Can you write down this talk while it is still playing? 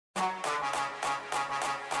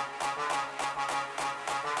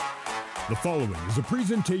The following is a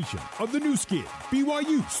presentation of the new skin,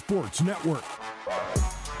 BYU Sports Network.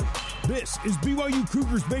 This is BYU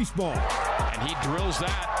Cougars baseball. And he drills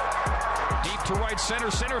that deep to right center.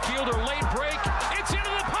 Center fielder, late break. It's into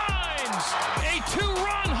the Pines. A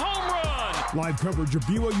two-run home run. Live coverage of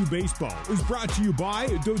BYU baseball is brought to you by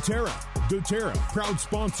doTERRA. doTERRA, proud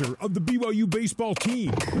sponsor of the BYU baseball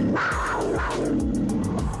team.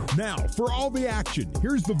 Now, for all the action,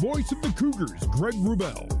 here's the voice of the Cougars, Greg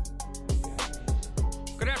Wrubell.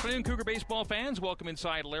 Good afternoon, Cougar baseball fans. Welcome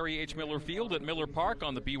inside Larry H. Miller Field at Miller Park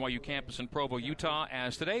on the BYU campus in Provo, Utah.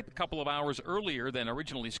 As today, a couple of hours earlier than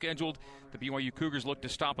originally scheduled, the BYU Cougars look to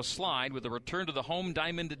stop a slide with a return to the home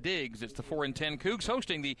diamond digs. It's the 4-10 Cougs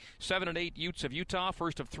hosting the 7-8 Utes of Utah,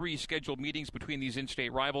 first of three scheduled meetings between these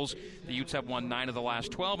in-state rivals. The Utes have won 9 of the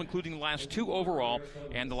last 12, including the last 2 overall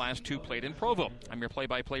and the last 2 played in Provo. I'm your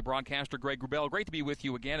play-by-play broadcaster, Greg Wrubell. Great to be with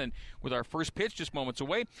you again, and with our first pitch just moments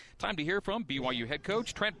away, time to hear from BYU head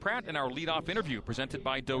coach Trent Pratt in our leadoff interview presented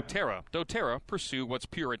by doTERRA. doTERRA, pursue what's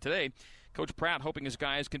pure. Today, Coach Pratt hoping his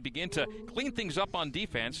guys can begin to clean things up on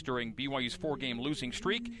defense during BYU's 4-game losing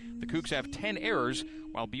streak. The Cougs have 10 errors,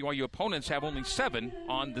 while BYU opponents have only 7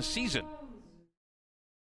 on the season.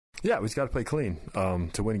 Yeah, we just got to play clean.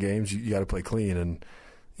 To win games, you got to play clean and,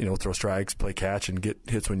 throw strikes, play catch, and get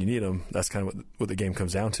hits when you need them. That's kind of what the game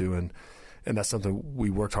comes down to, and that's something we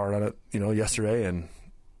worked hard on it, yesterday, and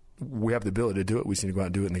we have the ability to do it. We just need to go out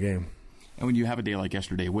and do it in the game. And when you have a day like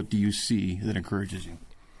yesterday, what do you see that encourages you?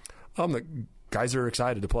 The guys are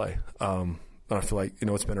excited to play. I feel like,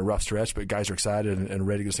 it's been a rough stretch, but guys are excited and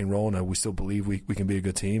ready to get this thing rolling. And we still believe we can be a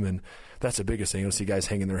good team, and that's the biggest thing. See guys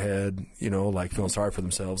hanging their head, like feeling sorry for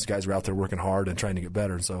themselves. Guys are out there working hard and trying to get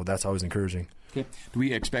better, and so that's always encouraging. Okay. Do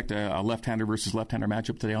we expect a left-hander versus left-hander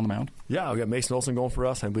matchup today on the mound? Yeah, we got Mason Olson going for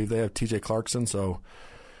us. I believe they have TJ Clarkson, so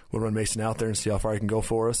we'll run Mason out there and see how far he can go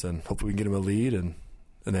for us, and hopefully we can get him a lead and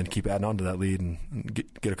then keep adding on to that lead and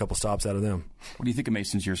get a couple stops out of them. What do you think of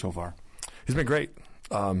Mason's year so far? He's been great.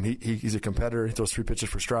 He's a competitor. He throws 3 pitches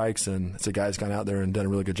for strikes, and it's a guy who's gone out there and done a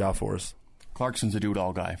really good job for us. Clarkson's a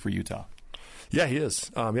do-it-all guy for Utah. Yeah, he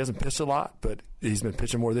is. He hasn't pitched a lot, but he's been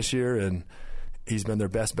pitching more this year, and he's been their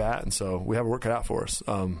best bat, and so we have a work cut out for us.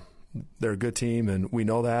 They're a good team, and we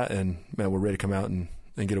know that, and, man, we're ready to come out and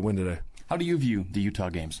get a win today. How do you view the Utah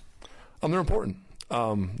games? They're important.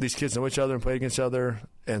 These kids know each other and play against each other,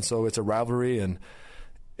 and so it's a rivalry, and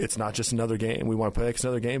it's not just another game. We want to play like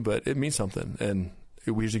another game, but it means something, and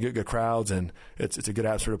we usually get good crowds, and it's a good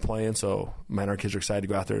atmosphere to play in, so, man, our kids are excited to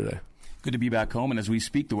go out there today. Good to be back home, and as we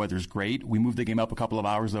speak, the weather's great. We moved the game up a couple of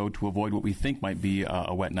hours, though, to avoid what we think might be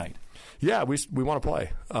a wet night. Yeah, we want to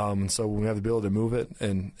play, so when we have the ability to move it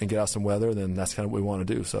and get out some weather, then that's kind of what we want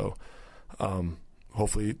to do, so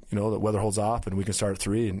hopefully, the weather holds off and we can start at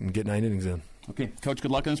 3 and get 9 innings in. Okay, Coach,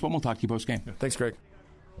 good luck on this one. We'll talk to you post-game. Yeah, thanks, Greg.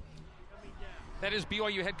 That is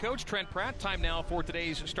BYU head coach Trent Pratt. Time now for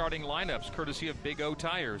today's starting lineups, courtesy of Big O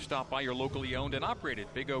Tires. Stop by your locally owned and operated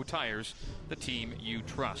Big O Tires, the team you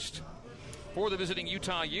trust. For the visiting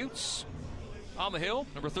Utah Utes, on the hill,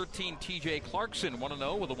 number 13, TJ Clarkson,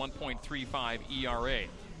 1-0 with a 1.35 ERA.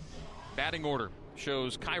 Batting order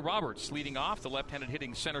shows Kai Roberts leading off, the left-handed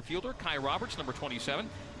hitting center fielder. Kai Roberts, number 27.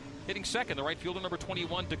 Hitting second, the right fielder, number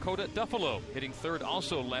 21, Dakota Duffalo. Hitting third,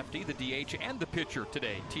 also lefty, the DH and the pitcher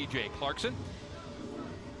today, TJ Clarkson.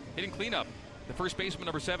 Hitting cleanup, the first baseman,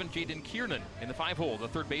 number 7, Jaden Kiernan. In the 5-hole, the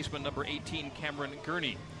third baseman, number 18, Cameron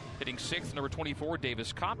Gurney. Hitting 6th, number 24,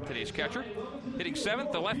 Davis Kopp, today's catcher. Hitting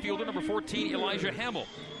 7th, the left fielder, number 14, Elijah Hamill.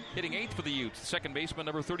 Hitting 8th for the Utes, the second baseman,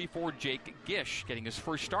 number 34, Jake Gish. Getting his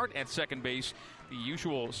first start at second base. The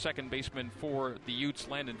usual second baseman for the Utes,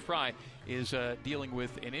 Landon Fry, is dealing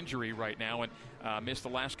with an injury right now and missed the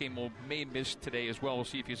last game. May miss today as well. We'll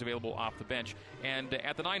see if he's available off the bench. And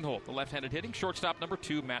at the 9-hole, the left-handed hitting, shortstop number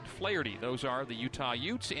 2, Matt Flaherty. Those are the Utah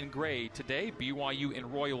Utes in gray today, BYU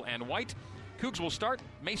in royal and white. Cougs will start.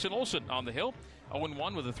 Mason Olson on the hill.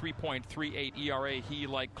 0-1 with a 3.38 ERA. He,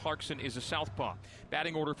 like Clarkson, is a southpaw.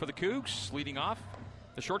 Batting order for the Cougs, leading off,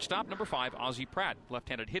 the shortstop, number 5, Ozzie Pratt.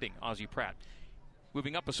 Left-handed hitting, Ozzie Pratt.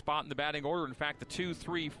 Moving up a spot in the batting order. In fact, the 2,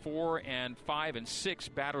 3, 4, and 5, and 6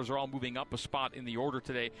 batters are all moving up a spot in the order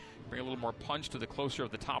today. Bring a little more punch to the closer of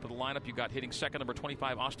the top of the lineup. You got hitting second, number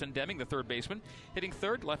 25, Austin Deming, the third baseman. Hitting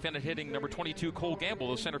third, left-handed hitting, number 22, Cole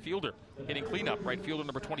Gamble, the center fielder. Hitting cleanup, right fielder,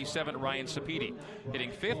 number 27, Ryan Sapedi.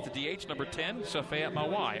 Hitting fifth, the DH, number 10, Safaya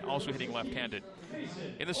Mawai, also hitting left-handed.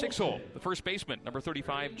 In the 6-hole, the first baseman, number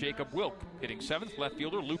 35, Jacob Wilk. Hitting seventh, left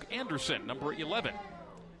fielder, Luke Anderson, number 11.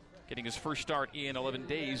 Getting his first start in 11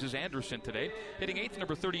 days is Anderson today. Hitting 8th,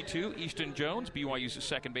 number 32, Easton Jones, BYU's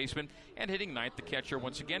second baseman. And hitting 9th, the catcher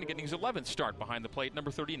once again, getting his 11th start behind the plate,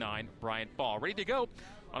 number 39, Bryant Ball. Ready to go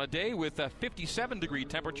on a day with 57-degree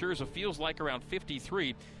temperatures. It feels like around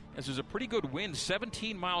 53. This is a pretty good wind,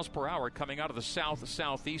 17 miles per hour coming out of the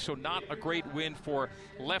south-southeast, so not a great wind for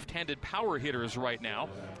left-handed power hitters right now.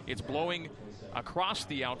 It's blowing across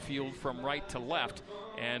the outfield from right to left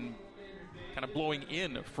and kind of blowing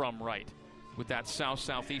in from right with that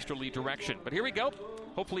south-southeasterly direction. But here we go,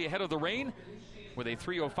 hopefully ahead of the rain with a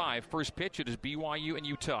 3:05 first pitch. It is BYU and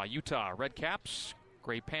Utah. Utah, red caps,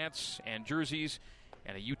 gray pants and jerseys,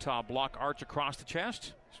 and a Utah block arch across the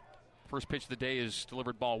chest. First pitch of the day is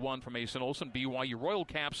delivered ball 1 from Mason Olson. BYU royal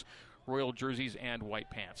caps, royal jerseys, and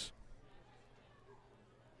white pants.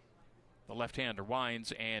 The left-hander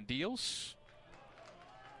winds and deals.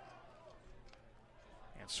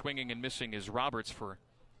 And swinging and missing is Roberts for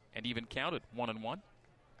an even count at 1-1.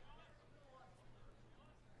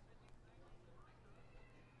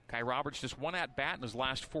 Kai Roberts just one at-bat in his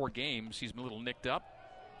last 4 games. He's been a little nicked up,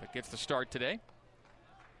 but gets the start today.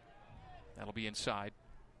 That'll be inside.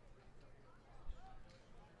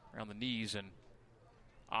 Around the knees and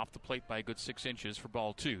off the plate by a good 6 inches for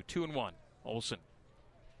ball 2. 2-1. Olson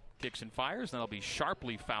kicks and fires, and that'll be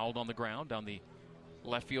sharply fouled on the ground down the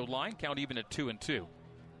left field line. Count even at 2-2.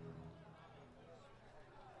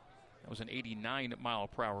 That was an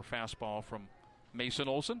 89-mile-per-hour fastball from Mason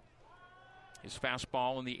Olson. His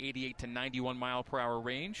fastball in the 88 to 91-mile-per-hour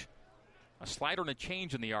range. A slider and a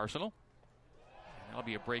change in the arsenal. And that'll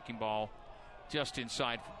be a breaking ball just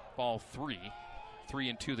inside ball 3.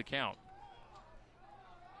 3-2 the count.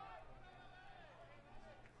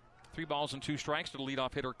 3 balls and 2 strikes to the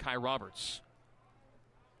leadoff hitter, Kai Roberts.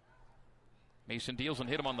 Mason deals and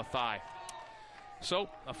hit him on the thigh. So,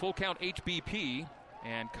 a full count HBP,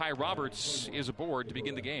 and Kai Roberts is aboard to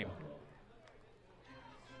begin the game.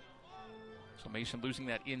 So Mason losing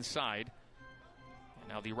that inside. And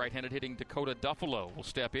now the right-handed hitting Dakota Duffalo will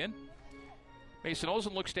step in. Mason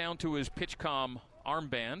Olson looks down to his PitchCom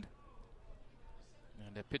armband.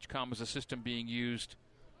 And PitchCom is a system being used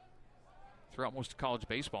throughout most of college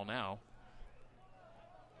baseball now.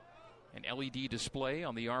 An LED display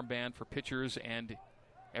on the armband for pitchers and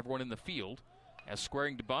everyone in the field. As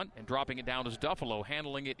squaring to bunt and dropping it down is Duffalo.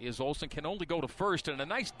 Handling it is Olson. Can only go to first. And a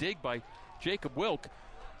nice dig by Jacob Wilk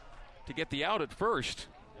to get the out at first.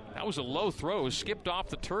 That was a low throw. Skipped off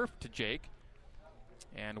the turf to Jake.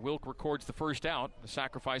 And Wilk records the first out. The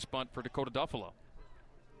sacrifice bunt for Dakota Duffalo.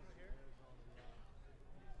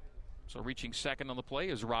 So reaching second on the play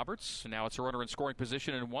is Roberts. And now it's a runner in scoring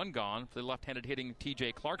position and 1 gone for the left-handed hitting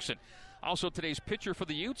TJ Clarkson. Also today's pitcher for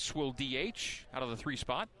the Utes will DH out of the 3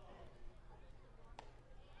 spot.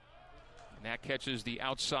 And that catches the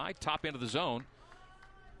outside, top end of the zone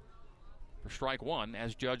for strike 1,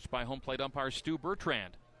 as judged by home plate umpire Stu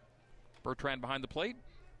Bertrand. Bertrand behind the plate.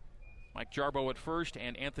 Mike Jarbo at first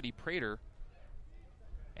and Anthony Prater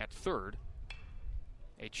at third.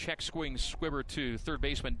 A check swing squibber to third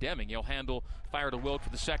baseman Deming. He'll handle, fire to Wilk for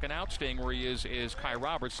the second out. Staying where he is Kai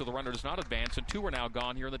Roberts, so the runner does not advance, and 2 are now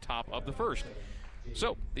gone here in the top of the first.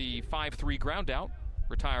 So the 5-3 ground out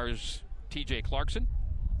retires TJ Clarkson.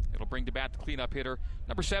 It'll bring to bat the cleanup hitter,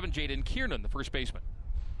 number 7, Jaden Kiernan, the first baseman.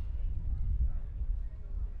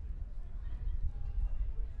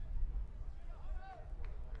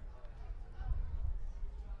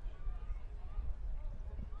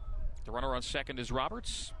 The runner on second is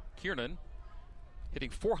Roberts. Kiernan hitting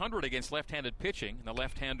 .400 against left-handed pitching. And the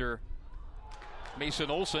left-hander,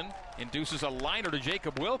 Mason Olson, induces a liner to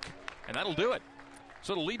Jacob Wilk, and that'll do it.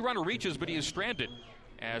 So the lead runner reaches, but he is stranded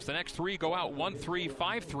as the next 3 go out 1-3,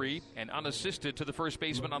 5-3, and unassisted to the first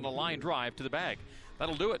baseman on the line drive to the bag.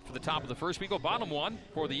 That'll do it for the top of the first. We go bottom 1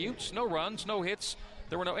 for the Utes. No runs, no hits.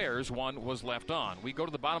 There were no errors. 1 was left on. We go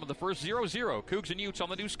to the bottom of the first, 0-0. Cougs and Utes on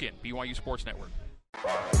the new skin, BYU Sports Network.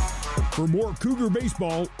 For more Cougar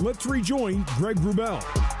baseball, let's rejoin Greg Wrubell.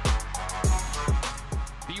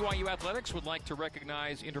 BYU Athletics would like to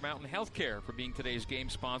recognize Intermountain Healthcare for being today's game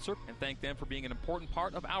sponsor and thank them for being an important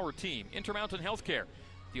part of our team. Intermountain Healthcare,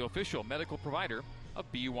 the official medical provider of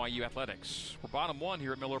BYU Athletics. We're bottom 1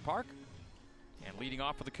 here at Miller Park. And leading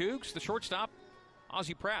off for the Cougs, the shortstop,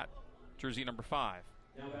 Ozzie Pratt, jersey number 5.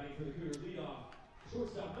 Now batting for the Cougar leadoff,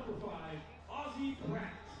 shortstop number 5, Ozzie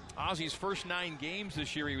Pratt. Ozzie's first 9 games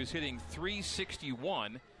this year, he was hitting .361.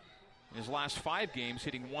 In his last 5 games,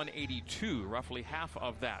 hitting .182, roughly half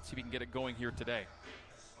of that. See if he can get it going here today.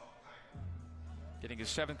 Getting his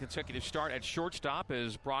 7th consecutive start at shortstop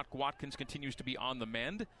as Brock Watkins continues to be on the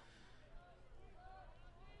mend.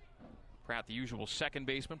 Pratt, the usual second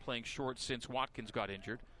baseman, playing short since Watkins got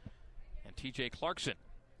injured. And T.J. Clarkson,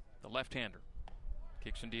 the left-hander,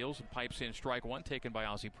 kicks and deals and pipes in strike one, taken by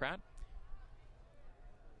Ozzie Pratt.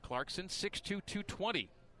 Clarkson, 6'2", 220,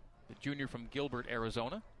 the junior from Gilbert,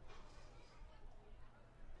 Arizona.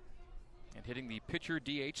 And hitting the pitcher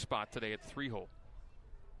DH spot today at 3-hole.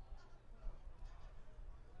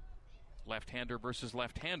 Left-hander versus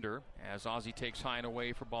left-hander as Ozzie takes high and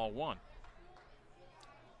away for ball one.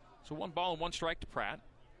 So 1 ball and 1 strike to Pratt.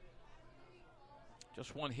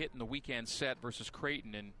 Just 1 hit in the weekend set versus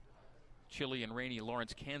Creighton in chilly and rainy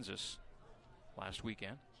Lawrence, Kansas last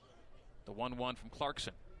weekend. The 1-1 from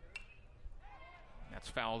Clarkson. That's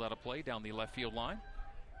fouled out of play down the left field line.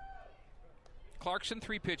 Clarkson,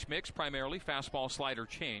 3-pitch mix, primarily fastball, slider,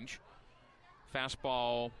 change.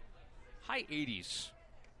 Fastball, high 80s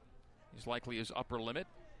is likely his upper limit.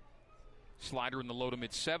 Slider in the low to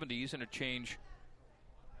mid 70s, and a change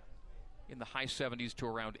in the high 70s to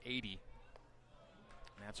around 80.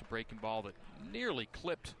 And that's a breaking ball that nearly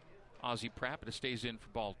clipped Ozzie Pratt, but it stays in for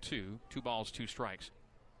ball 2. 2 balls, 2 strikes.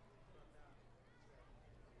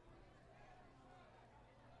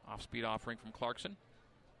 Off-speed offering from Clarkson.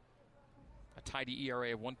 A tidy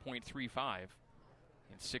ERA of 1.35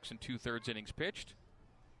 in 6 2/3 innings pitched.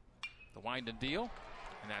 The wind and deal,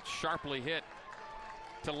 and that's sharply hit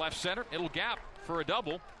to left center. It'll gap for a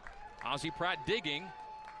double. Ozzie Pratt digging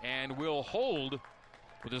and will hold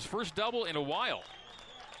with his first double in a while.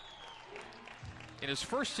 In his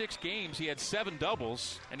first 6 games, he had 7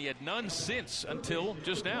 doubles, and he had none since until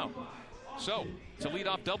just now. So, it's a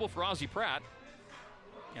leadoff double for Ozzie Pratt,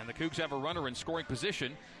 and the Cougs have a runner in scoring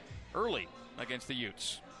position early against the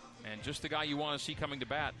Utes. And just the guy you want to see coming to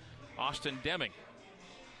bat, Austin Deming.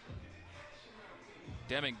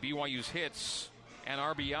 Deming, BYU's hits and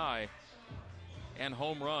RBI and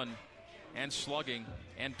home run and slugging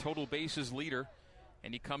and total bases leader.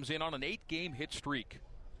 And he comes in on an 8-game hit streak.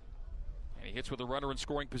 And he hits with a runner in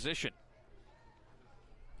scoring position.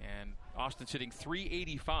 And Austin's hitting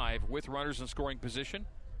 .385 with runners in scoring position,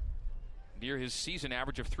 near his season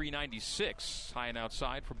average of .396. High and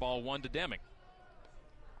outside for ball 1 to Deming.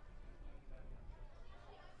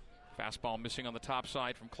 Fastball missing on the top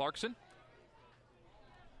side from Clarkson.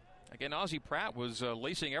 Again, Ozzie Pratt was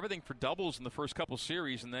lacing everything for doubles in the first couple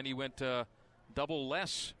series, and then he went double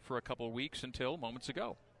less for a couple weeks until moments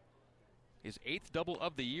ago. His 8th double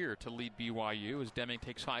of the year to lead BYU as Deming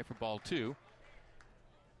takes high for ball 2. In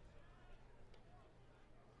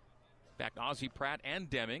fact, Ozzie Pratt and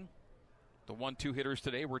Deming, the 1-2 hitters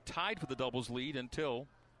today, were tied for the doubles lead until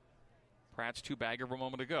Pratt's 2-bagger of a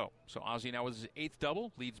moment ago. So Ozzie now with his 8th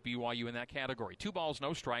double leads BYU in that category. 2 balls,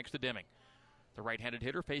 no strikes to Deming. The right-handed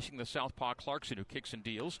hitter facing the southpaw Clarkson, who kicks and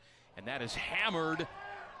deals. And that is hammered,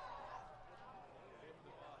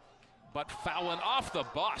 but fouling off the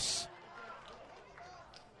bus.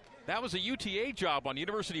 That was a UTA job on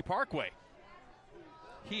University Parkway.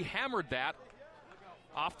 He hammered that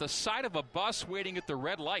off the side of a bus waiting at the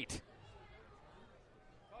red light.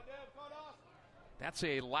 That's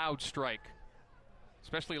a loud strike,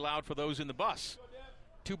 especially loud for those in the bus.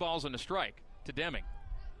 2 balls and a strike to Deming.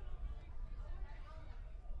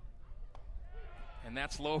 And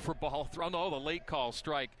that's low for ball thrown. Oh, the late call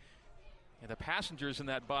strike. And the passengers in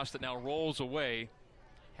that bus that now rolls away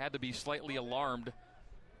had to be slightly alarmed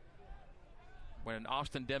when an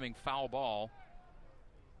Austin Deming foul ball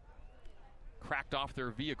cracked off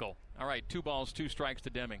their vehicle. All right, 2 balls, 2 strikes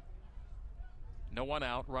to Deming. No one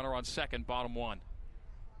out, runner on second, bottom 1.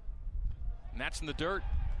 And that's in the dirt.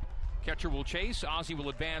 Catcher will chase. Ozzie will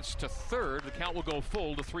advance to third. The count will go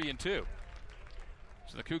full to 3-2.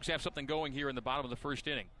 So the Cougs have something going here in the bottom of the first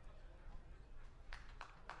inning.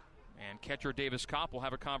 And catcher Davis Kopp will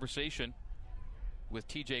have a conversation with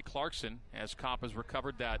T.J. Clarkson as Kopp has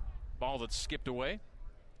recovered that ball that skipped away.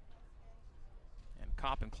 And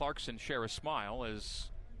Kopp and Clarkson share a smile as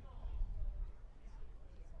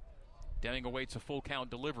Deming awaits a full count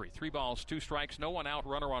delivery. 3 balls, 2 strikes, no one out,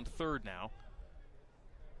 runner on third now.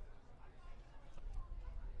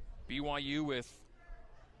 BYU with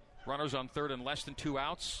runners on third and less than 2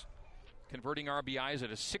 outs, converting RBIs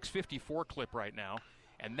at a .654 clip right now.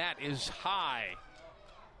 And that is high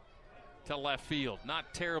to left field.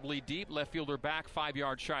 Not terribly deep. Left fielder back 5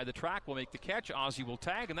 yards shy of the track will make the catch. Ozzie will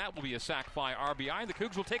tag, and that will be a sac fly RBI. The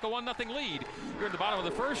Cougs will take a 1-0 lead here at the bottom of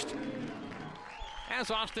the first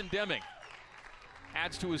as Austin Deming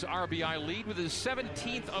adds to his RBI lead with his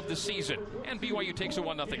 17th of the season. And BYU takes a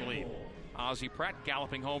 1-0 lead. Ozzie Pratt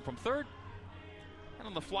galloping home from third. And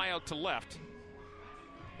on the fly out to left,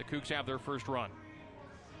 the Cougs have their first run.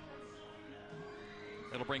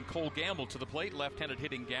 It'll bring Cole Gamble to the plate. Left-handed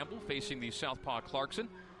hitting Gamble facing the southpaw Clarkson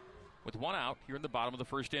with one out here in the bottom of the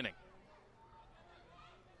first inning.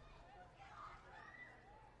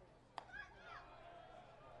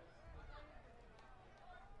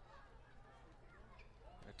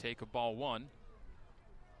 A take of ball one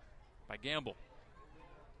by Gamble.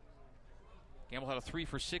 Gamble had a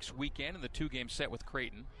 3-for-6 weekend in the two-game set with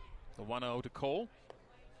Creighton. The 1-0 to Cole.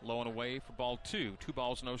 Low and away for ball two. 2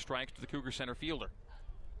 balls, no strikes to the Cougar center fielder.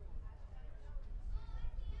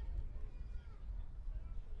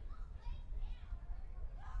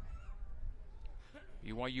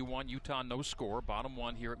 BYU 1, Utah no score. Bottom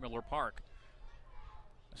one here at Miller Park.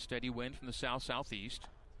 A steady wind from the south-southeast.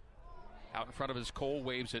 Out in front of us, Cole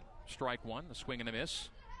waves at strike one. A swing and a miss.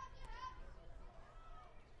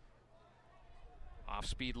 Off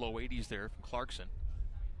speed, low 80s there from Clarkson.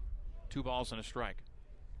 2 balls and a strike.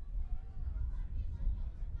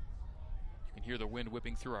 You can hear the wind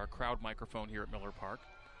whipping through our crowd microphone here at Miller Park.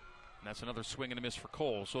 And that's another swing and a miss for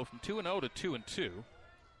Cole. So from 2-0 to 2-2.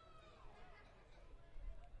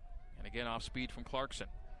 And again, off speed from Clarkson.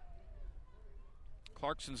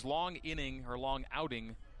 Clarkson's long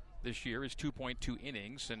outing this year is 2.2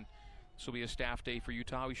 innings, and this will be a staff day for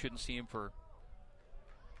Utah. We shouldn't see him for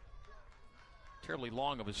terribly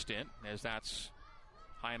long of a stint, as that's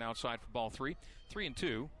high and outside for ball three.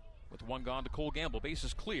 3-2 with one gone to Cole Gamble.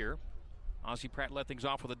 Bases clear. Ozzie Pratt let things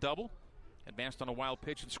off with a double. Advanced on a wild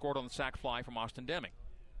pitch and scored on the sac fly from Austin Deming.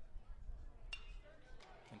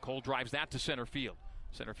 And Cole drives that to center field.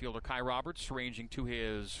 Center fielder Kai Roberts, ranging to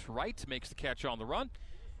his right, makes the catch on the run.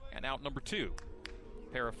 And out number 2.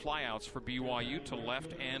 Pair of flyouts for BYU to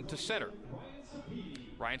left and to center.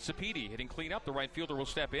 Ryan Sapedi hitting cleanup. The right fielder will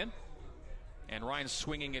step in. And Ryan's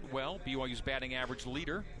swinging it well. BYU's batting average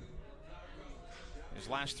leader. His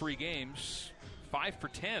last 3 games, 5 for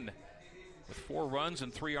 10 with 4 runs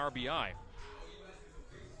and 3 RBI.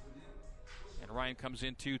 And Ryan comes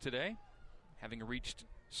in today, having reached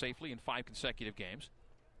safely in 5 consecutive games.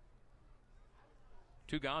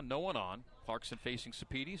 2 gone, no one on. Clarkson facing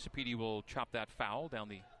Sapedi. Sapedi will chop that foul down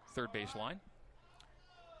the third base line.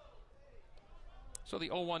 So the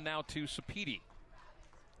 0-1 now to Sapedi.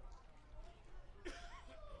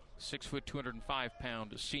 6 foot,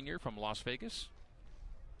 205-pound senior from Las Vegas.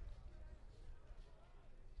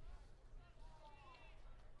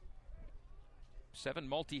 Seven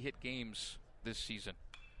multi-hit games this season.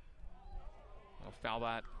 I'll foul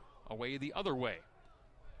that away the other way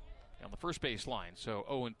on the first base line. So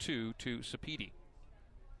 0-2 to Sapedi.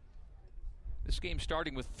 This game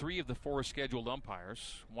starting with 3 of the 4 scheduled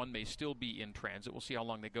umpires. One may still be in transit. We'll see how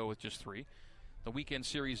long they go with just 3. The weekend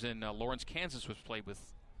series in Lawrence, Kansas was played with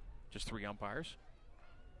just 3 umpires.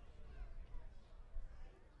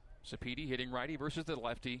 Sapedi hitting righty versus the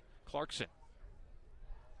lefty Clarkson.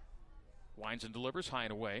 Winds and delivers high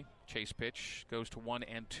and away. Chase pitch goes to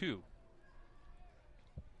 1-2.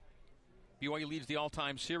 BYU leads the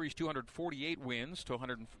all-time series 248 wins to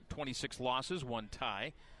 126 losses, 1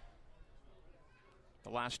 tie. The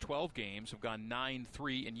last 12 games have gone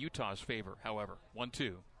 9-3 in Utah's favor, however. 1-2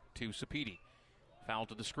 to Sapedi. Foul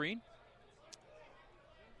to the screen.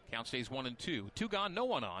 Count stays 1-2. 2 gone, no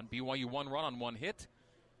one on. BYU 1 run on 1 hit.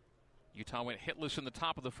 Utah went hitless in the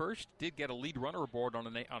top of the first. Did get a lead runner aboard on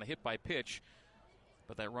a hit by pitch,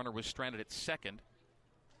 but that runner was stranded at second.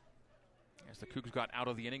 As the Cougs got out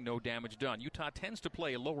of the inning, no damage done. Utah tends to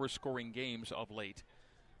play lower scoring games of late.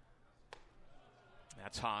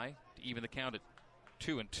 That's high to even the count at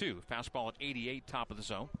 2-2. Fastball at 88, top of the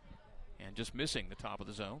zone. And just missing the top of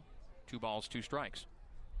the zone. 2 balls, 2 strikes.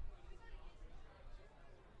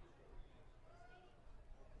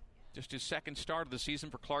 Just his second start of the season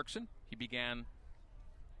for Clarkson. He began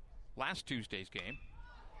last Tuesday's game.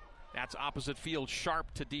 That's opposite field,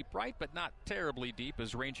 sharp to deep right, but not terribly deep,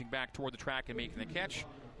 as ranging back toward the track and making the catch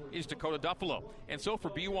is Dakota Duffalo. And so for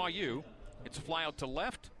BYU, it's a fly out to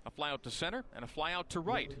left, a fly out to center, and a fly out to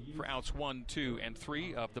right for outs 1, 2, and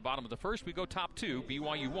 3 of the bottom of the first. We go top 2,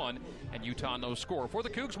 BYU 1, and Utah no score. For the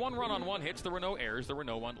Cougs, 1 run on 1 hits. There were no errors. There were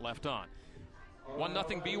no one left on.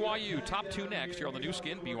 1-0 BYU. Top 2 next here on the new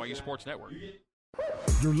skin, BYU Sports Network.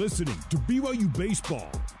 You're listening to BYU Baseball.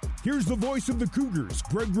 Here's the voice of the Cougars,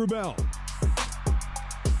 Greg Wrubell.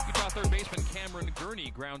 Utah third baseman Cameron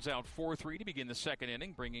Gurney grounds out 4-3 to begin the second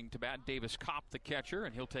inning, bringing to bat Davis Kopp, the catcher,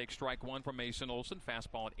 and he'll take strike 1 from Mason Olson.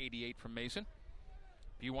 Fastball at 88 from Mason.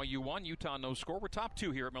 BYU 1, Utah no score. We're top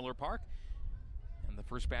 2 here at Miller Park. And the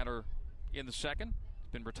first batter in the second has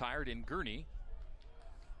been retired in Gurney.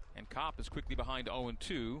 And Kopp is quickly behind 0-2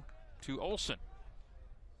 to Olson.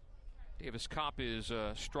 Davis Kopp is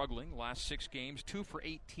struggling. Last 6 games, 2 for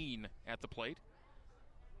 18 at the plate.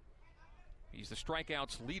 He's the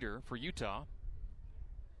strikeouts leader for Utah.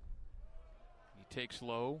 He takes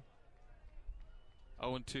low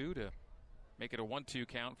 0-2 to make it a 1-2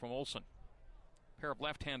 count from Olsen. Pair of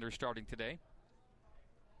left-handers starting today.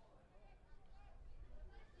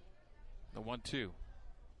 The 1-2.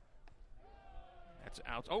 That's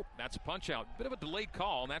out. Oh, that's a punch out. Bit of a delayed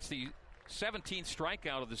call, and that's the 17th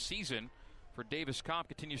strikeout of the season for Davis Kopp.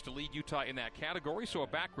 Continues to lead Utah in that category, so a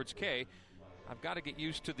backwards K. I've got to get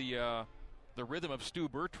used to the rhythm of Stu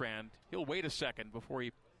Bertrand. He'll wait a second before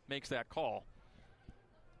he makes that call.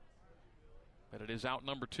 But it is out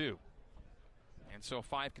number 2. And so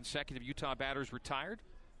 5 consecutive Utah batters retired.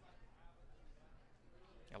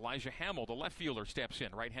 Elijah Hamill, the left fielder, steps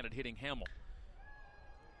in. Right-handed hitting Hamill.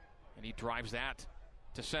 And he drives that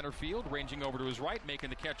to center field. Ranging over to his right, making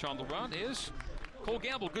the catch on the run is Cole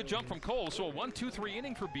Gamble. Good jump from Cole. So a 1-2-3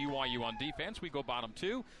 inning for BYU on defense. We go bottom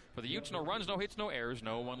 2. For the Utes, no runs, no hits, no errors.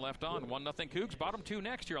 No one left on. 1-0 Cougs. Bottom 2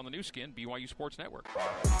 next here on the new skin, BYU Sports Network.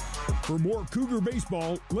 For more Cougar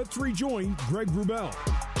baseball, let's rejoin Greg Wrubell.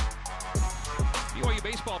 BYU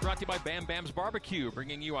Baseball brought to you by Bam Bam's Barbecue,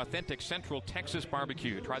 bringing you authentic Central Texas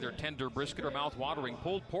barbecue. Try their tender brisket or mouth-watering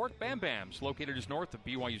pulled pork. Bam Bam's, located just north of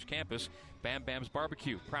BYU's campus. Bam Bam's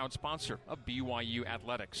Barbecue, proud sponsor of BYU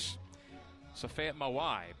Athletics. Safayette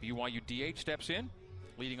Mawai, BYU DH, steps in,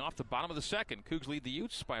 leading off the bottom of the second. Cougs lead the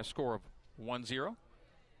Utes by a score of 1-0.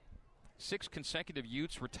 6 consecutive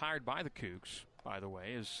Utes retired by the Cougs, by the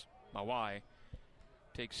way, as Mawai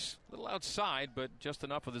takes a little outside, but just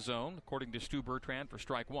enough of the zone, according to Stu Bertrand for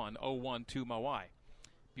strike 1, 0-1 to Mawai.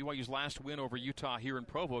 BYU's last win over Utah here in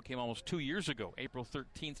Provo came almost 2 years ago, April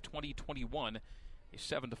 13th, 2021, a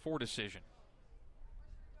 7-4 decision.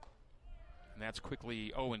 And that's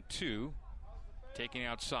quickly 0-2. Taking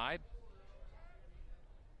outside.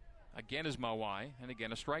 Again is Mawai, and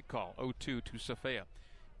again a strike call, 0-2 to Safaya.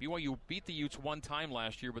 BYU beat the Utes one time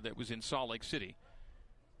last year, but that was in Salt Lake City.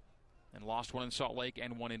 And lost one in Salt Lake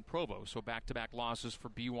and one in Provo. So back-to-back losses for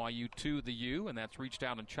BYU to the U, and that's reached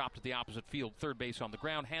out and chopped at the opposite field. Third base on the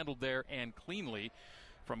ground, handled there and cleanly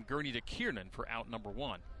from Gurney to Kiernan for out number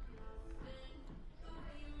 1.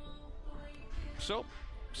 So,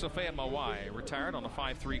 Safaya Mawai retired on a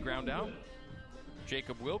 5-3 ground out.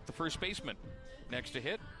 Jacob Wilk, the first baseman, next to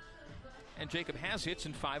hit. And Jacob has hits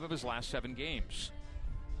in 5 of his last 7 games.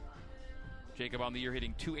 Jacob on the year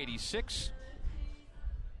hitting .286.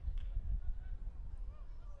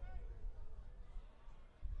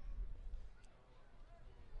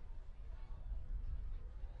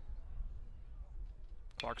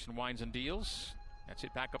 Clarkson winds and deals. That's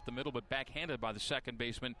it back up the middle, but backhanded by the second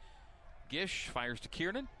baseman. Gish fires to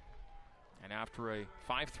Kiernan. And after a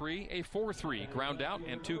 5-3, a 4-3 ground out,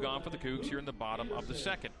 and 2 gone for the Cougs here in the bottom of the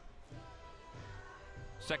second.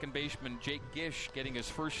 Second baseman Jake Gish getting his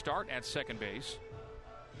first start at second base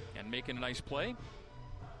and making a nice play.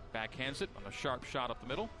 Backhands it on a sharp shot up the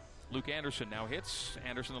middle. Luke Anderson now hits.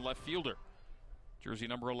 Anderson, the left fielder. Jersey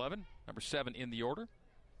number 11, number 7 in the order.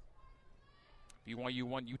 BYU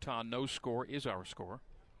 1, Utah no score is our score.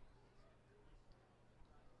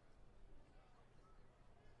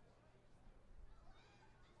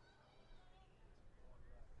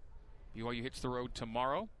 BYU hits the road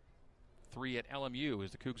tomorrow. 3 at LMU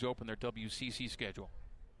as the Cougs open their WCC schedule.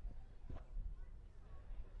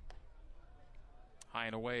 High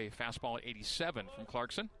and away, fastball at 87 from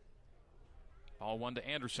Clarkson. Ball 1 to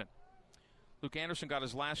Anderson. Luke Anderson got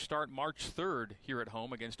his last start March 3rd here at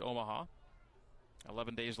home against Omaha.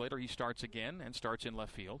 11 days later, he starts again and starts in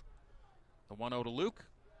left field. The 1-0 to Luke.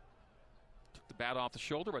 Took the bat off the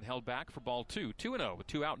shoulder, but held back for ball 2. 2-0 with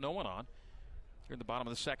 2 out, no one on. Here in the bottom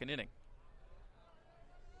of the second inning.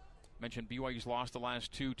 Mentioned BYU's lost the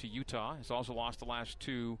last 2 to Utah. Has also lost the last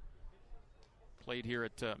 2 played here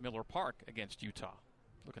at Miller Park against Utah.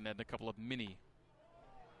 Looking at a couple of mini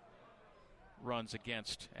runs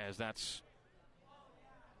against, as that's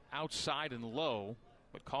outside and low,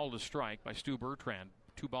 but called a strike by Stu Bertrand.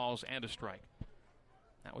 2 balls and a strike.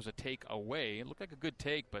 That was a take away. It looked like a good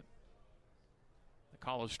take, but the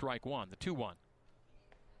call is strike 1, the 2-1.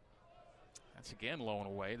 That's again low and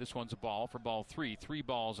away. This one's a ball for ball 3. 3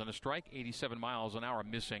 balls and a strike. 87 miles an hour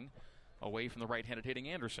missing away from the right-handed hitting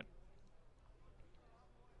Anderson.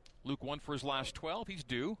 Luke 1 for his last 12. He's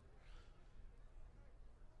due.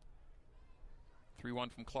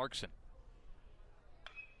 3-1 from Clarkson.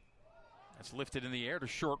 That's lifted in the air to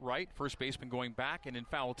short right. First baseman going back and in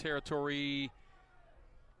foul territory.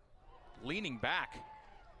 Leaning back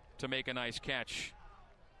to make a nice catch.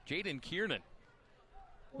 Jaden Kiernan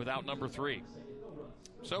without number 3.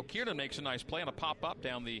 So Kiernan makes a nice play on a pop-up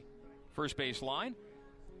down the first base line.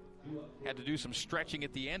 Had to do some stretching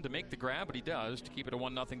at the end to make the grab, but he does to keep it a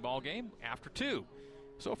 1-0 ball game after 2.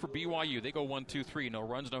 So for BYU, they go 1-2-3. No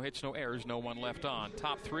runs, no hits, no errors, no one left on.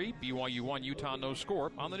 Top 3, BYU 1, Utah no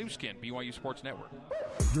score on the new skin, BYU Sports Network.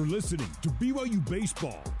 You're listening to BYU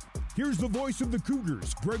Baseball. Here's the voice of the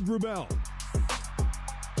Cougars, Greg Wrubell.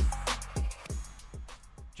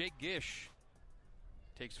 Jake Gish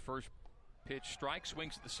takes the first pitch strike,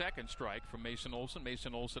 swings at the second strike from Mason Olson.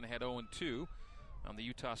 Mason Olson had 0-2 on the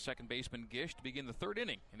Utah second baseman Gish to begin the third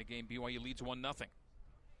inning in a game BYU leads 1-0.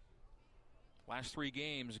 Last 3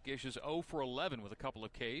 games, Gish is 0 for 11 with a couple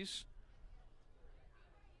of Ks.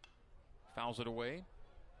 Fouls it away.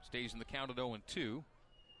 Stays in the count at 0-2.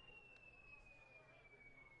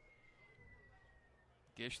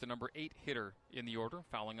 Gish, the number 8 hitter in the order,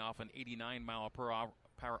 fouling off an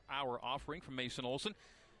 89-mile-per-hour offering from Mason Olson.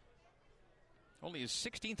 Only his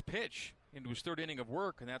 16th pitch into his third inning of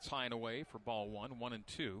work, and that's high and away for ball 1,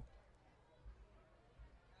 1-2.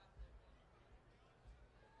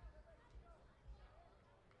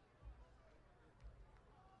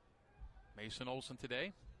 Mason Olson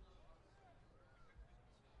today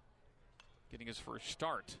getting his first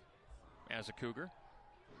start as a Cougar.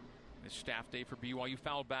 His staff day for BYU,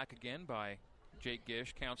 fouled back again by Jake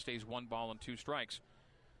Gish. Count stays 1 ball and 2 strikes.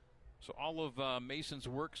 So all of Mason's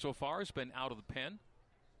work so far has been out of the pen.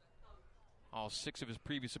 All 6 of his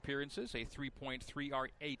previous appearances, a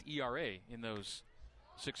 3.38 ERA in those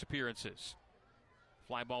 6 appearances.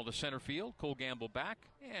 Fly ball to center field. Cole Gamble back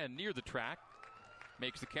and near the track.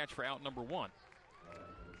 Makes the catch for out number 1.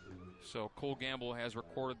 So Cole Gamble has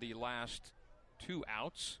recorded the last 2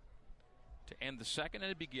 outs to end the second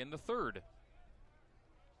and to begin the third.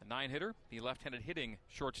 The 9-hitter, the left-handed hitting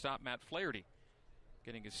shortstop Matt Flaherty,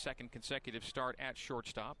 getting his second consecutive start at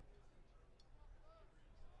shortstop.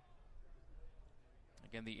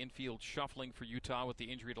 Again, the infield shuffling for Utah with the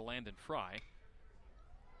injury to Landon Fry.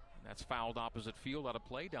 And that's fouled opposite field, out of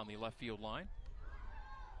play down the left field line.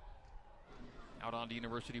 Out onto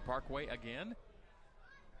University Parkway again.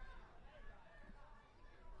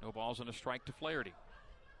 No balls and a strike to Flaherty.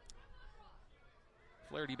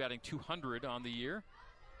 Flaherty batting .200 on the year.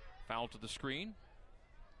 Foul to the screen.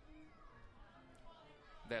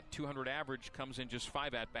 That .200 average comes in just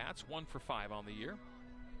 5 at-bats, 1 for 5 on the year,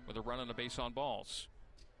 with a run and a base on balls.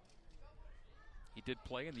 He did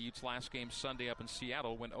play in the Utes' last game Sunday up in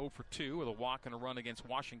Seattle, went 0 for 2 with a walk and a run against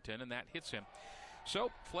Washington, and that hits him. So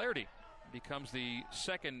Flaherty becomes the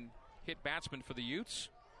second hit batsman for the Utes.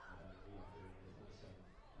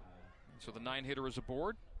 So the 9-hitter is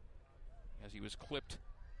aboard as he was clipped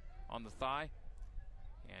on the thigh,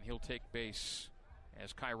 and he'll take base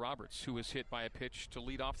as Kai Roberts, who was hit by a pitch to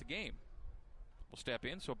lead off the game, will step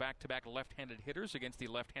in. So back-to-back left-handed hitters against the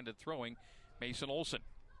left-handed throwing Mason Olson.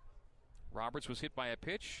 Roberts was hit by a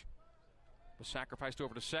pitch, was sacrificed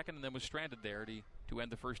over to second, and then was stranded there to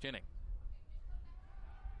end the first inning.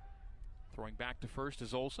 Throwing back to first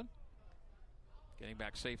is Olson. Getting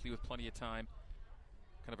back safely with plenty of time.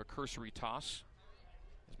 Kind of a cursory toss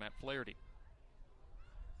is Matt Flaherty.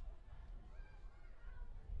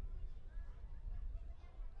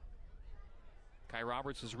 Kai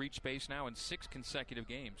Roberts has reached base now in 6 consecutive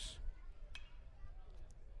games.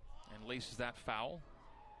 And laces that foul.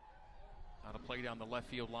 Out of play down the left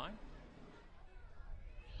field line.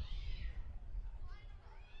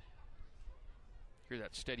 Hear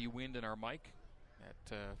that steady wind in our mic.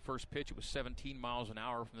 At first pitch, it was 17 miles an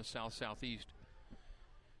hour from the south-southeast.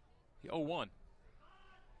 The 0-1.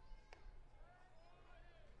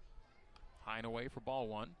 High and away for ball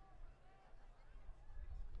 1.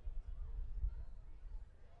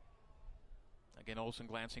 Again, Olson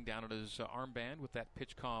glancing down at his armband with that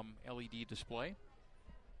PitchCom LED display.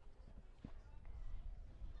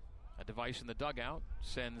 A device in the dugout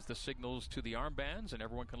sends the signals to the armbands, and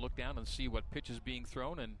everyone can look down and see what pitch is being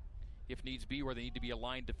thrown and, if needs be, where they need to be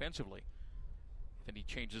aligned defensively if any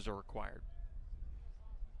changes are required.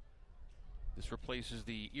 This replaces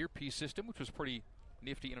the earpiece system, which was pretty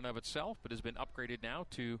nifty in and of itself, but has been upgraded now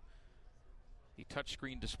to the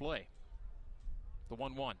touchscreen display. The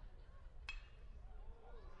 1-1.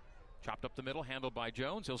 Chopped up the middle, handled by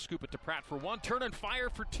Jones. He'll scoop it to Pratt for 1. Turn and fire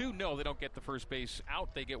for 2. No, they don't get the first base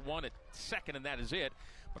out. They get 1 at second, and that is it.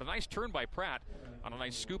 But a nice turn by Pratt on a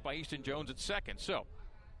nice scoop by Easton Jones at second. So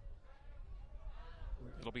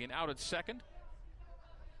it'll be an out at second.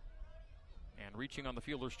 And reaching on the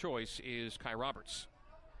fielder's choice is Kai Roberts.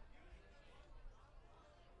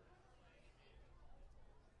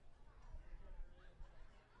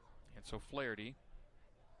 And so Flaherty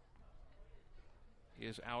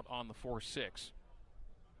is out on the 4-6.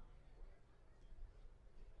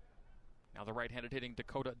 Now the right-handed hitting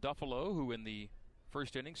Dakota Duffalo, who in the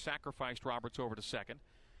first inning sacrificed Roberts over to second.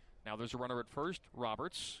 Now there's a runner at first,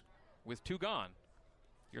 Roberts, with 2 gone.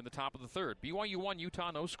 Here in the top of the third. BYU 1, Utah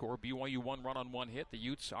no score. BYU 1 run on 1 hit. The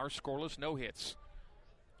Utes are scoreless, no hits.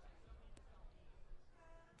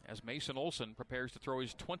 As Mason Olson prepares to throw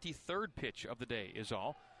his 23rd pitch of the day is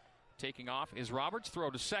all. Taking off is Roberts. Throw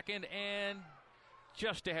to second, and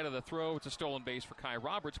just ahead of the throw, it's a stolen base for Kai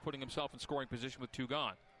Roberts, putting himself in scoring position with 2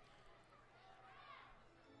 gone.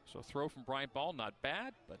 So throw from Bryant Ball, not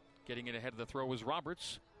bad, but getting it ahead of the throw was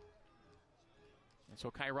Roberts. And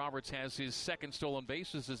so Kai Roberts has his 2nd stolen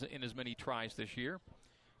bases in as many tries this year.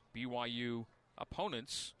 BYU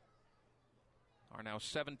opponents are now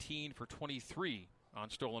 17 for 23 on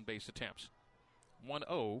stolen base attempts.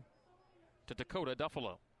 1-0 to Dakota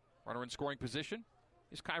Duffalo. Runner in scoring position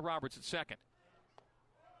is Kai Roberts at second.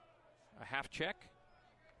 A half check,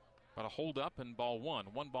 but a hold up and ball 1.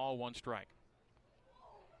 1 ball, 1 strike.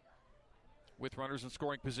 With runners in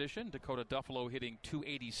scoring position, Dakota Duffalo hitting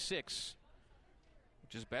 .286,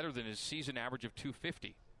 which is better than his season average of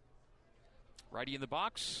 .250. Righty in the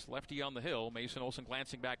box, lefty on the hill. Mason Olson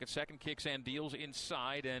glancing back at second, kicks and deals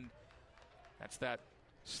inside, and that's that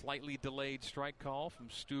slightly delayed strike call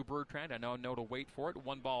from Stu Bertrand. I know to wait for it.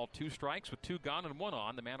 1 ball, 2 strikes with 2 gone and 1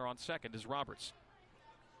 on. The man on second is Roberts.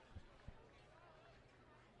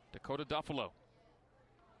 Dakota Duffalo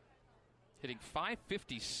hitting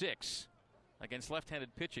 .556 against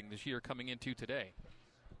left-handed pitching this year coming into today.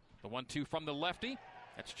 The 1-2 from the lefty.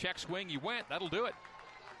 That's check swing. He went. That'll do it.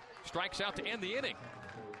 Strikes out to end the inning.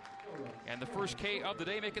 And the first K of the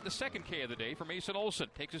day, make it the 2nd K of the day for Mason Olson.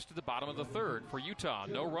 Takes us to the bottom of the 3rd for Utah.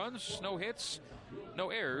 No runs, no hits,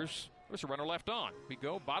 no errors. There's a runner left on. We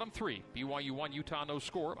go bottom 3. BYU 1, Utah no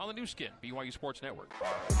score on the new skin, BYU Sports Network.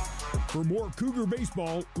 For more Cougar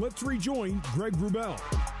baseball, let's rejoin Greg Wrubell.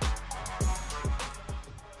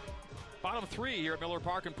 Bottom 3 here at Miller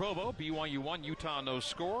Park in Provo. BYU 1, Utah no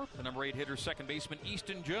score. The number 8 hitter, second baseman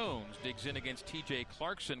Easton Jones, digs in against TJ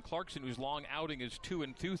Clarkson. Clarkson, whose long outing is 2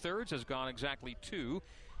 2/3, has gone exactly 2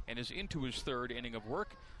 and is into his 3rd inning of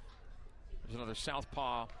work. There's another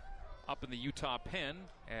southpaw up in the Utah pen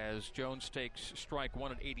as Jones takes strike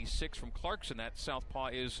 1 at 86 from Clarkson. That southpaw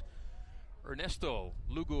is Ernesto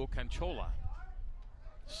Lugo Canchola,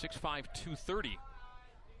 6'5", 230.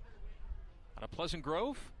 Out of Pleasant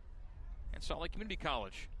Grove and Salt Lake Community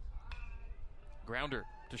College. Grounder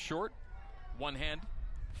to short, one hand,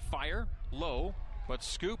 fire, low, but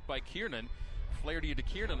scooped by Kiernan. Flaherty to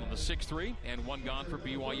Kiernan on the 6-3, and 1 gone for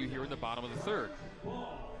BYU here in the bottom of the 3rd.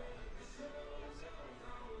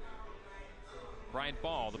 Bryant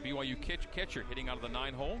Ball, the BYU catcher, hitting out of the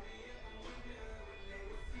 9-hole.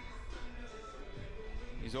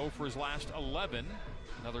 He's 0 for his last 11.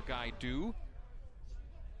 Another guy due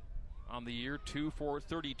on the year, 2 for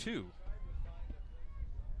 32.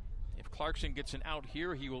 If Clarkson gets an out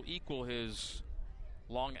here, he will equal his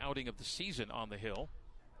long outing of the season on the hill,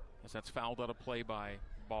 as that's fouled out of play by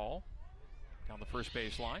Ball down the first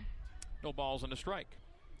base line. No balls and a strike.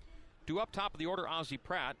 Due up top of the order, Ozzie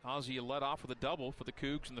Pratt. Ozzie led off with a double for the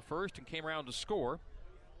Cougs in the first and came around to score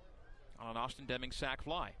on an Austin Deming sac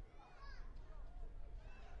fly.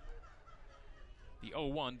 The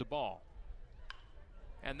 0-1 to Ball.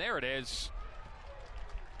 And there it is.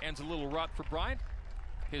 Ends a little rut for Bryant.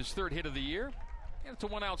 His 3rd hit of the year. And it's a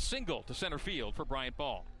 1-out single to center field for Bryant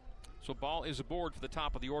Ball. So Ball is aboard for the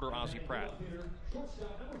top of the order, Ozzie Pratt.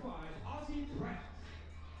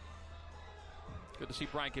 Good to see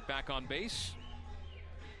Bryant get back on base.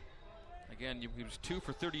 Again, he was 2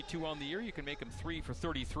 for 32 on the year. You can make him 3 for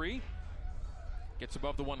 33. Gets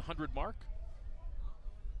above the 100 mark.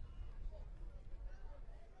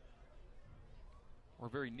 Or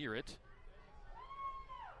very near it.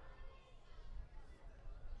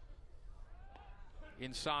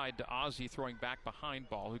 Inside to Ozzie, throwing back behind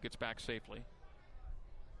Ball, who gets back safely.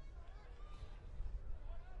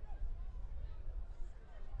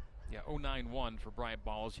 Yeah, 0-9-1 for Bryant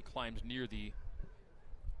Ball as he climbs near the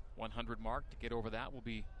 100 mark. To get over that will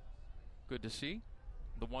be good to see.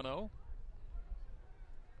 The 1-0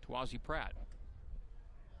 to Ozzie Pratt.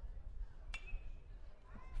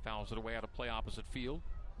 Fouls it away out of play opposite field.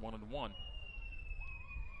 1-1.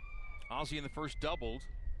 Ozzie in the first doubled.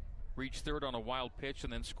 Reached 3rd on a wild pitch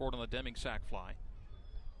and then scored on the Deming sac fly.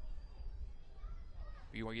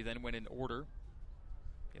 BYU then went in order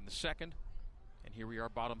in the 2nd. And here we are,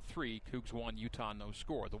 bottom 3. Cougs 1, Utah no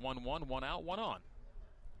score. The 1-1, 1 out, 1 on.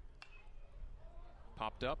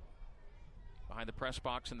 Popped up behind the press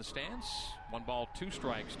box in the stands. 1 ball, 2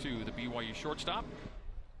 strikes to the BYU shortstop.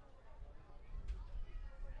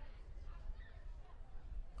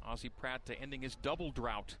 Ozzie Pratt ending his double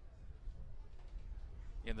drought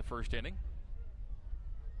in the first inning.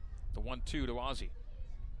 The 1-2 to Ozzie.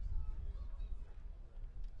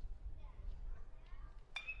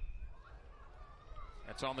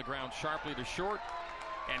 That's on the ground sharply to short.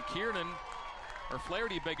 And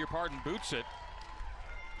Flaherty, beg your pardon, boots it.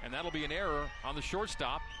 And that'll be an error on the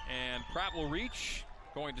shortstop. And Pratt will reach.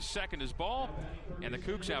 Going to second is ball. And the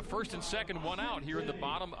Cougs have first and second, one out here in the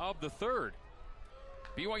bottom of the third.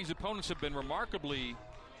 BYU's opponents have been remarkably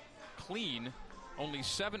clean. Only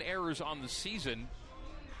 7 errors on the season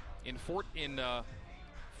in 14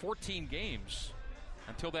 games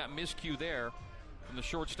until that miscue there from the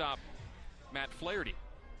shortstop, Matt Flaherty.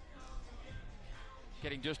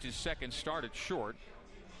 Getting just his second start at short.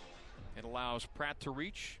 It allows Pratt to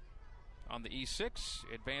reach on the E6.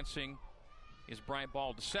 Advancing is Bryant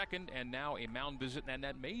Ball to second, and now a mound visit, and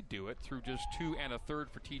that may do it through just 2 1/3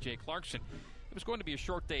 for TJ Clarkson. It was going to be a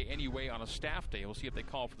short day anyway on a staff day. We'll see if they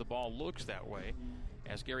call for the ball. Looks that way,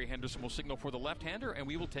 as Gary Henderson will signal for the left-hander, and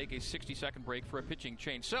we will take a 60-second break for a pitching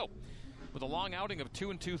change. So, with a long outing of 2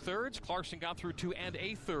 2/3, Clarkson got through 2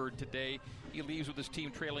 1/3 today. He leaves with his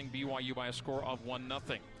team trailing BYU by a score of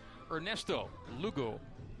 1-0. Ernesto Lugo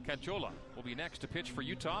Canchola will be next to pitch for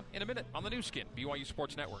Utah in a minute on the new skin, BYU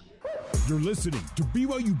Sports Network. You're listening to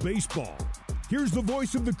BYU Baseball. Here's the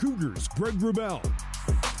voice of the Cougars, Greg Wrubell.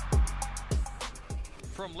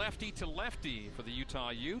 From lefty to lefty for the Utah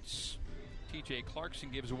Utes, TJ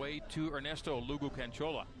Clarkson gives way to Ernesto Lugo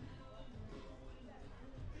Canchola.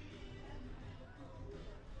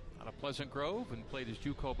 Out of Pleasant Grove and played his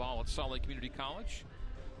JUCO ball at Salt Lake Community College.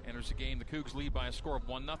 Enters the game. The Cougs lead by a score of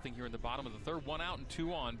 1-0 here in the bottom of the third. 1 out and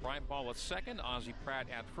 2 on. Bryant Ball at second. Ozzie Pratt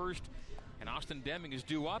at first. And Austin Deming is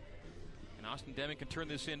due up. And Austin Deming can turn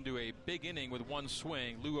this into a big inning with one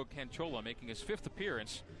swing. Lugo Canchola making his 5th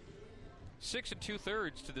appearance. 6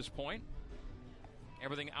 2/3 to this point.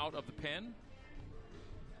 Everything out of the pen.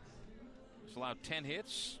 He's allowed 10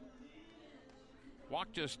 hits.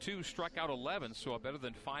 Walked just 2, struck out 11, so a better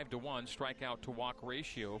than 5-1 strikeout to walk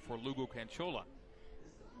ratio for Lugo Canchola.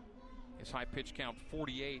 His high pitch count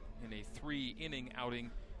 48 in a 3-inning outing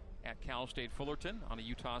at Cal State Fullerton on a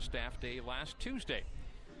Utah staff day last Tuesday.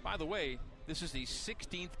 By the way, this is the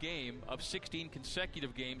 16th game of 16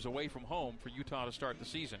 consecutive games away from home for Utah to start the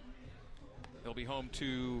season. They'll be home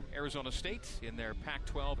to Arizona State in their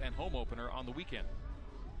Pac-12 and home opener on the weekend.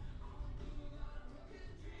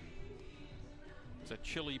 It's a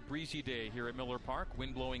chilly, breezy day here at Miller Park.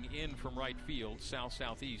 Wind blowing in from right field,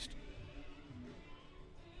 south-southeast.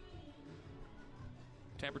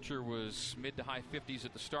 Temperature was mid to high 50s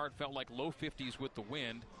at the start. Felt like low 50s with the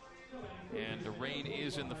wind. And the rain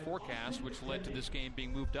is in the forecast, which led to this game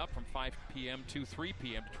being moved up from 5 p.m. to 3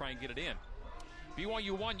 p.m. to try and get it in.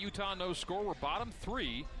 BYU 1, Utah no score. We're bottom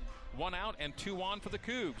 3. 1 out and 2 on for the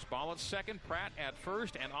Cougs. Ball at second, Pratt at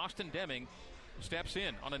first, and Austin Deming steps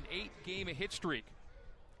in on an 8-game hit streak.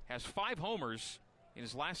 Has 5 homers in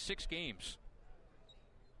his last 6 games.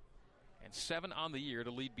 And 7 on the year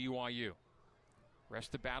to lead BYU. Rests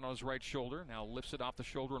the bat on his right shoulder. Now lifts it off the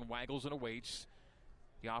shoulder and waggles and awaits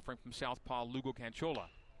the offering from southpaw Lugo Canchola.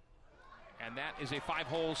 And that is a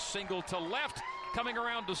 5-hole single to left. Coming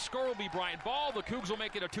around to score will be Bryant Ball. The Cougs will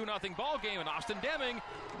make it a 2-0 ball game, and Austin Deming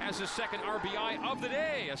has his second RBI of the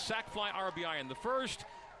day. A sac fly RBI in the first,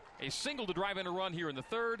 a single to drive in a run here in the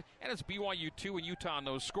third, and it's BYU 2 and Utah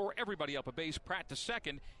no score. Everybody up a base. Pratt to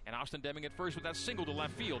second, and Austin Deming at first with that single to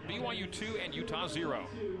left field. BYU 2 and Utah 0.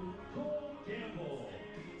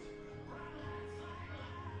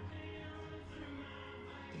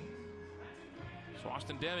 So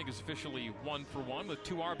Austin Deming is officially 1 for 1 with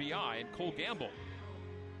 2 RBI, and Cole Gamble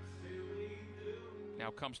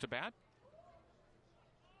now comes to bat.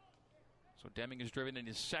 So Deming is driven in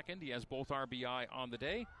his second. He has both RBI on the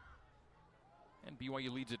day. And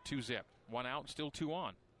BYU leads at 2-0. 1 out, still 2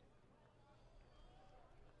 on.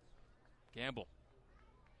 Gamble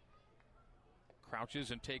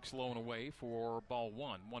crouches and takes low and away for ball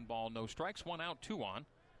 1. 1 ball, no strikes. 1 out, 2 on.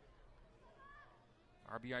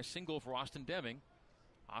 RBI single for Austin Deming.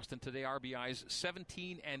 Austin today RBIs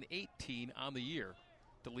 17 and 18 on the year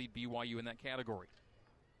to lead BYU in that category.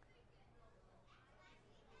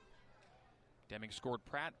 Deming scored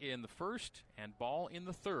Pratt in the first and Ball in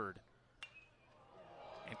the third.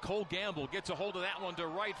 And Cole Gamble gets a hold of that one to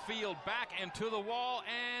right field, back and to the wall,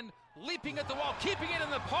 and leaping at the wall, keeping it in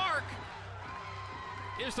the park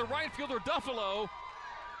is the right fielder Duffalo.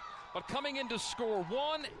 But coming in to score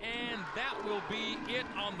 1, and that will be it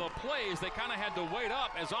on the plays. They kind of had to wait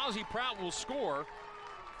up as Ozzie Pratt will score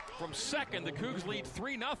from second. The Cougs lead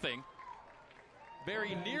 3-0.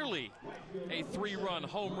 very nearly a 3-run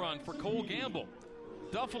home run for Cole Gamble.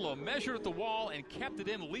 Duffalo measured at the wall and kept it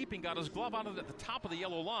in, leaping, got his glove on it at the top of the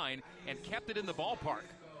yellow line, and kept it in the ballpark.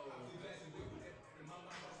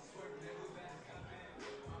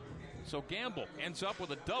 So Gamble ends up with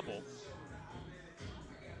a double.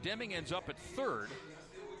 Deming ends up at third.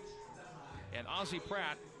 And Ozzie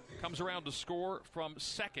Pratt comes around to score from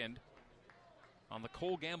second on the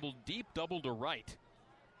Cole Gamble deep double to right.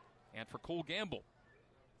 And for Cole Gamble,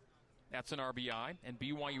 that's an RBI, and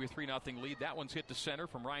BYU a 3-0 lead. That one's hit to center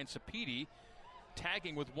from Ryan Sapedi.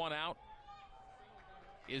 Tagging with one out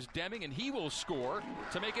is Deming, and he will score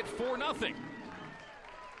to make it 4-0.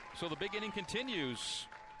 So the big inning continues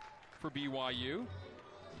for BYU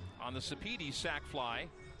on the Sapedi sac fly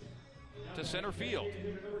to center field.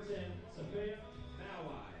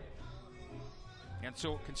 And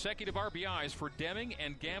so consecutive RBIs for Deming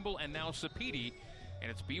and Gamble and now Sapedi. And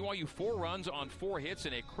it's BYU 4 runs on 4 hits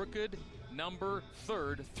in a crooked number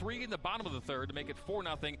third. 3 in the bottom of the third to make it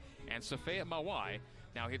 4-0. And Safea Mawai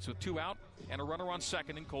now hits with 2 out and a runner on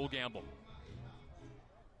second in Cole Gamble.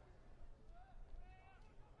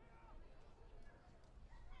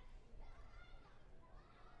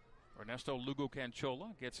 Ernesto Lugo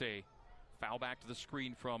Canchola gets a foul back to the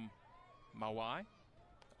screen from Mawai.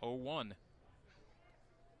 0-1.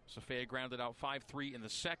 Safea grounded out 5-3 in the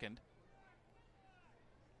second.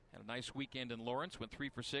 Had a nice weekend in Lawrence. Went 3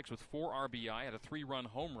 for 6 with 4 RBI. Had a 3-run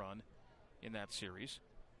home run in that series.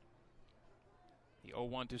 The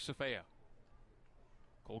 0-1 to Safea.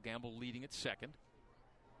 Cole Gamble leading at second.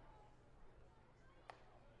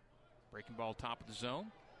 Breaking ball top of the zone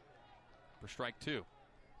for strike 2.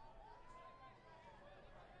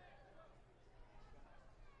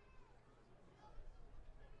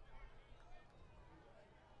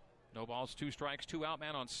 No balls, 2 strikes, 2 out,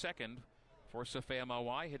 man on second for Safea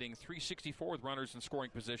Mawai, hitting .364 with runners in scoring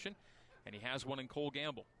position, and he has one in Cole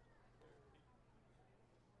Gamble.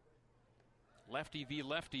 Lefty v.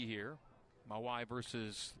 lefty here. Mawai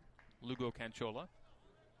versus Lugo Canchola.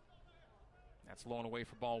 That's low and away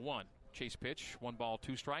for ball 1. Chase pitch, 1 ball,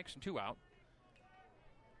 2 strikes, and 2 out.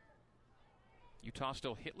 Utah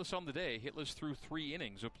still hitless on the day, hitless through 3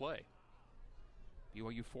 innings of play.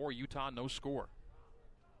 BYU 4, Utah no score.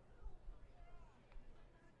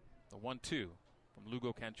 The 1-2 from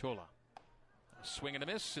Lugo Canchola. A swing and a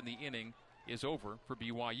miss, and the inning is over for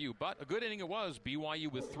BYU. But a good inning it was. BYU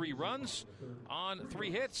with 3 runs on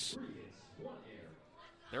 3 hits.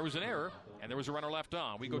 There was an error, and there was a runner left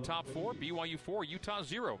on. We go top 4, BYU 4, Utah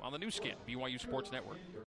 0 on the new skin, BYU Sports Network.